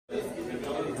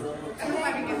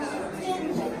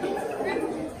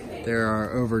There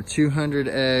are over 200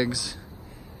 eggs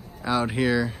out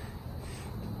here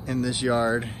in this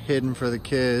yard, hidden for the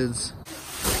kids.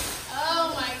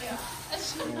 Oh my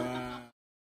gosh. Wow.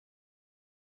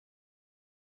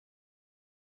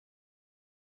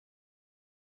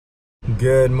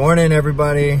 Good morning,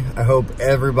 everybody. I hope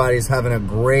everybody's having a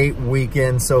great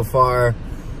weekend so far.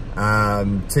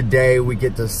 Today we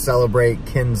get to celebrate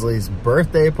Kinsley's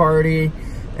birthday party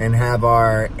and have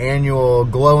our annual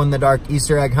glow-in-the-dark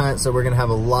Easter egg hunt, so we're gonna have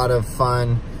a lot of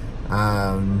fun.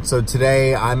 So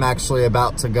today I'm actually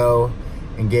about to go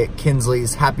and get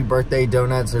Kinsley's happy birthday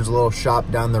donuts. There's a little shop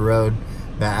down the road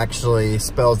that actually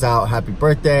spells out happy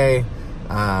birthday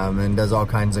and does all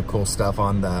kinds of cool stuff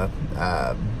on the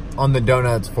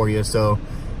donuts for you. So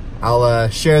I'll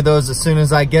share those as soon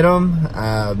as I get them.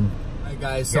 Alright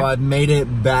guys, so I've made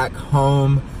it back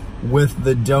home with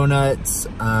the donuts.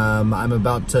 I'm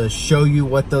about to show you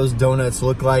what those donuts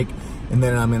look like, and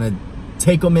then I'm gonna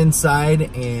take them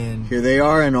inside, and here they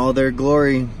are in all their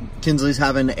glory. Kinsley's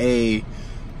having a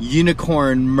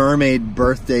unicorn mermaid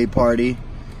birthday party,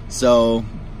 so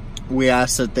we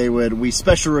asked that we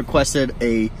special requested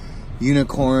a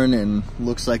unicorn, and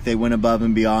looks like they went above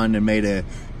and beyond and made a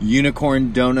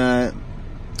unicorn donut,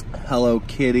 Hello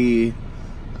Kitty,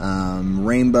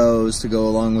 rainbows to go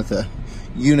along with a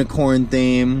unicorn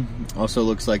theme. Also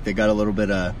looks like they got a little bit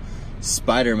of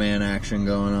Spider-Man action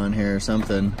going on here or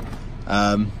something.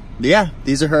 Yeah,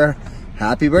 these are her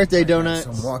happy birthday donuts.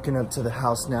 So I'm walking up to the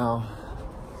house now.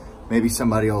 Maybe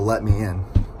somebody will let me in.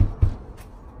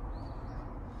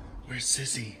 Where's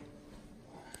Sissy?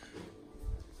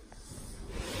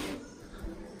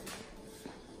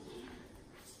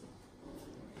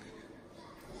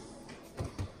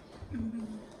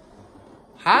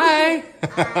 Hi!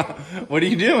 What are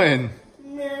you doing?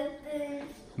 Nothing.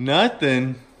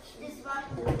 Nothing? Just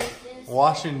washing dishes.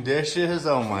 Washing dishes?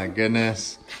 Oh my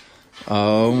goodness.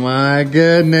 Oh my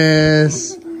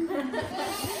goodness.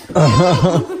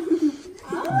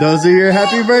 Those are your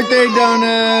happy birthday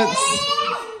donuts.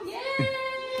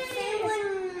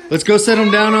 Let's go set them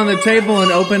down on the table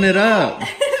and open it up.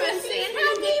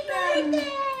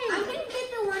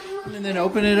 And then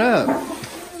open it up.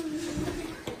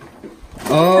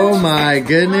 Oh my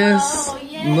goodness. Oh,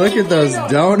 look at those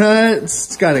donuts.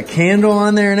 It's got a candle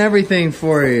on there and everything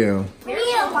for you. We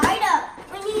need a light up.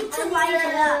 We need to light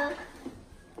it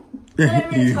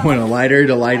up. You want a lighter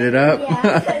to light it up?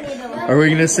 Yeah. Are we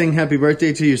going to sing happy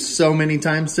birthday to you so many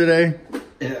times today?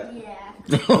 Yeah.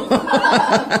 Oh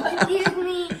Excuse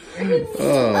me.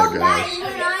 gosh. Guys,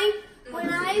 when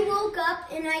I woke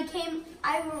up and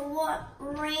I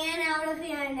ran out of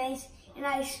here and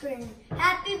I screamed,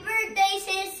 "Happy birthday,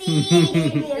 Sissy!"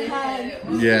 Give me a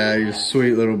hug. Yeah, you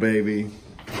sweet little baby.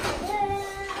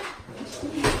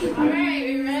 Alright,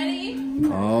 we ready?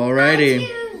 Alrighty.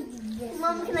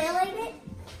 Mom, can I light it?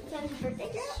 Happy birthday,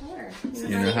 girl? Sure.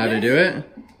 You know how to do it?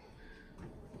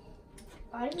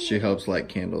 She helps light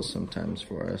candles sometimes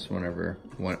for us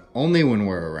only when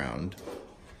we're around.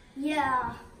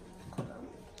 Yeah.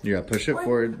 You gotta push it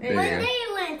forward. What day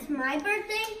when it's my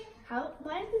birthday?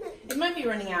 Why isn't it? It might be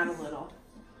running out a little.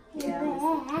 Yeah.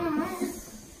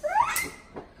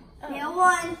 Yeah,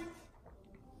 one.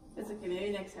 It's okay,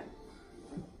 maybe next time.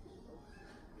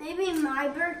 Maybe my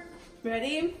birthday.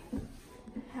 Ready?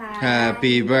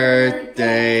 Happy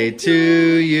birthday to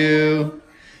you.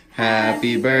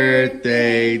 Happy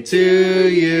birthday to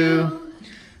you.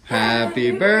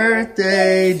 Happy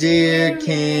birthday, dear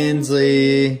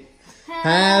Kinsley.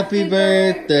 Happy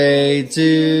birthday to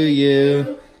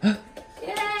you.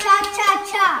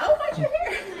 Cha-cha-cha. Oh, watch your hair.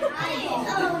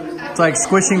 It's like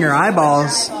squishing your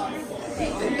eyeballs.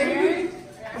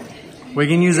 We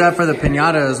can use that for the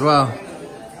piñata as well.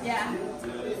 Yeah.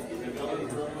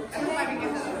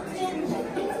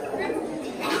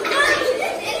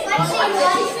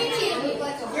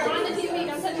 You're on the TV,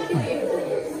 don't touch the TV.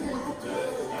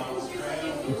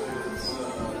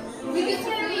 It's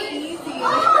gonna be easy. Oh!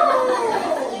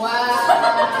 Wow.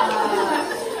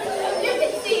 You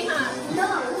can see, huh? No.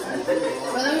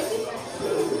 Well, let me see.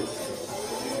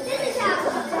 This is how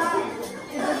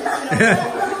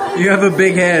You have a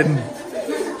big head.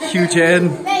 Huge head.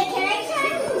 Wait, can I try?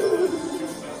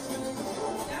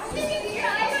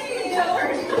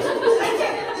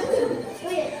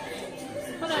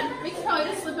 Hold on, we can probably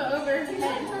just flip it over.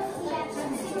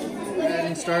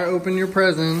 And start opening your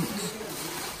presents.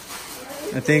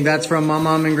 I think that's from my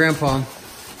mom and grandpa.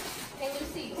 Hey,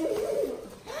 Lucy.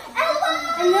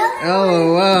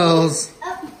 LOLs.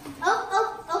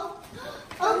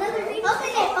 Open it.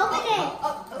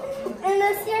 And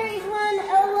the series one,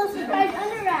 LOL Surprise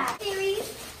Under Wrap series.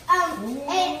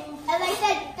 And as I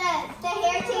said,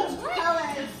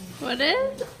 What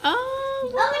is?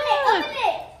 Oh, Open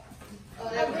it!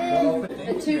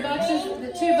 the two boxes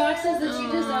that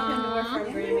you just opened were from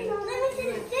Grammy. Limited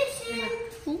edition.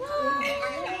 What?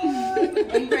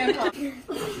 And Grandpa.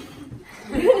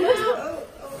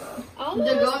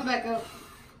 They're going back up.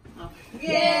 Oh.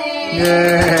 Yay!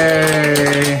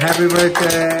 Yay! Happy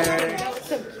birthday! That was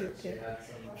so cute, too.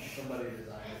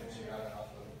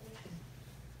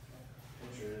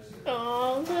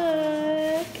 Oh,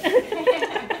 look.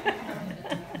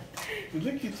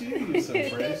 Look at you, you're so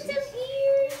precious.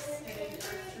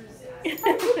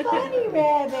 Bunny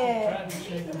rabbit.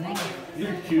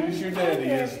 You're cute as your daddy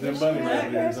is. Them bunny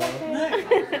rabbit ears on.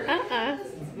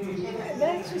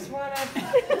 That's just what I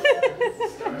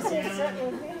said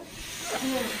something with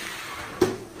him.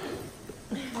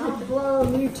 I'll blow a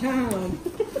new time.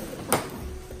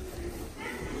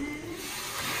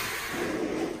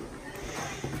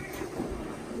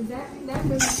 That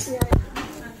means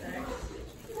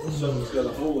Something's got a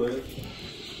hole in it.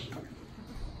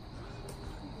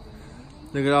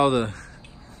 Look at all the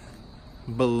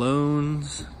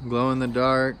balloons, glow in the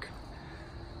dark,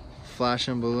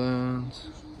 flashing balloons.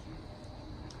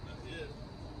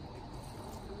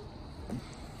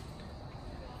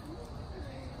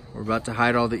 We're about to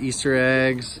hide all the Easter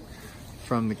eggs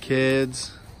from the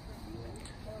kids.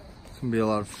 It's gonna be a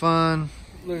lot of fun.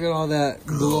 Look at all that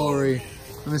glory.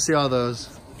 Let me see all those.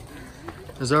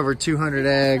 There's over 200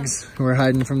 eggs we're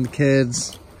hiding from the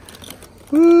kids.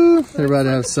 Woo! They're about to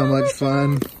have so much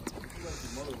fun.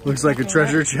 Looks like a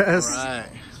treasure chest. All right.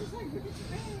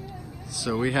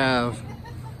 So we have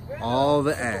all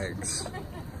the eggs.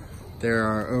 There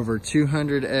are over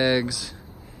 200 eggs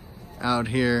out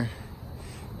here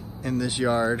in this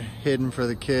yard, hidden for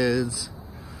the kids.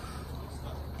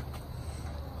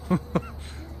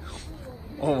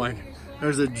 Oh my,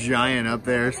 there's a giant up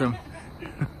there.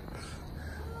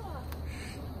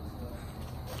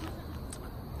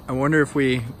 I wonder if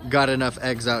we got enough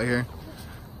eggs out here.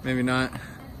 Maybe not.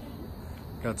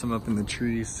 Got some up in the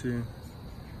trees too.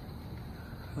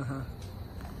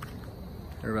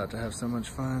 They're about to have so much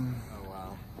fun. Oh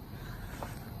wow.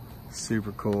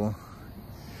 Super cool.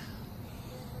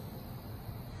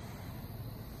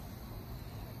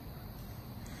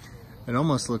 It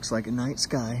almost looks like a night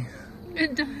sky.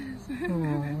 It does.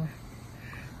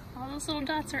 All those little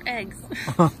dots are eggs.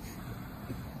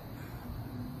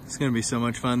 It's gonna be so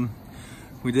much fun.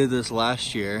 We did this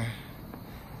last year.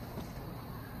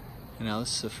 And now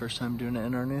this is the first time doing it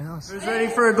in our new house. Who's ready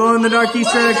for a glow in the dark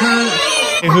Easter egg hunt?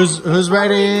 Hey, who's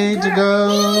ready to go?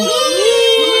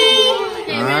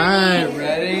 Alright,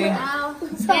 ready?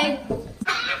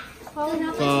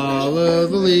 Follow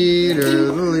the leader,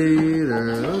 the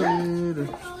leader, the leader.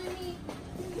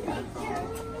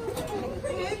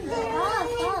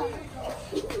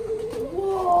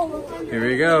 Here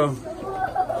we go.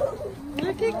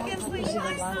 Look at Kinsley.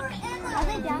 Are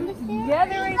they down the stairs? Yeah,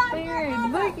 they're right there.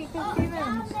 Look, you can see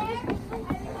them.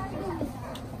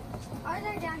 Are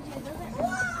they down here?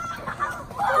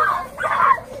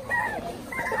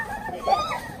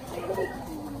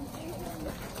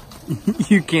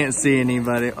 You can't see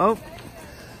anybody. Oh,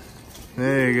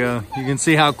 there you go. You can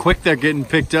see how quick they're getting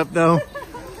picked up though.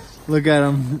 Look at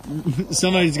them.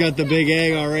 Somebody's got the big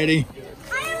egg already.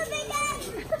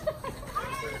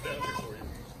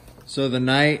 So the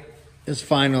night is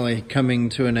finally coming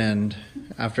to an end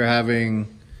after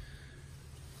having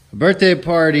a birthday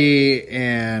party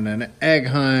and an egg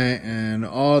hunt and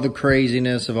all the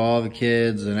craziness of all the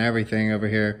kids and everything over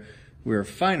here. We're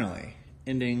finally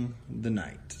ending the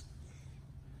night.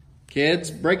 Kids,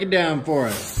 break it down for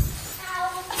us.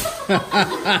 Oh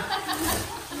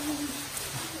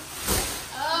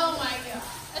my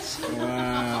gosh.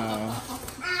 Wow.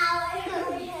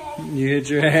 You hit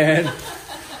your head.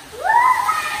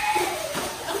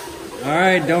 All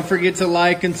right, don't forget to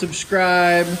like and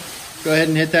subscribe. Go ahead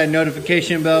and hit that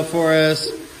notification bell for us.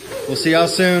 We'll see y'all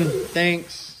soon.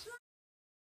 Thanks.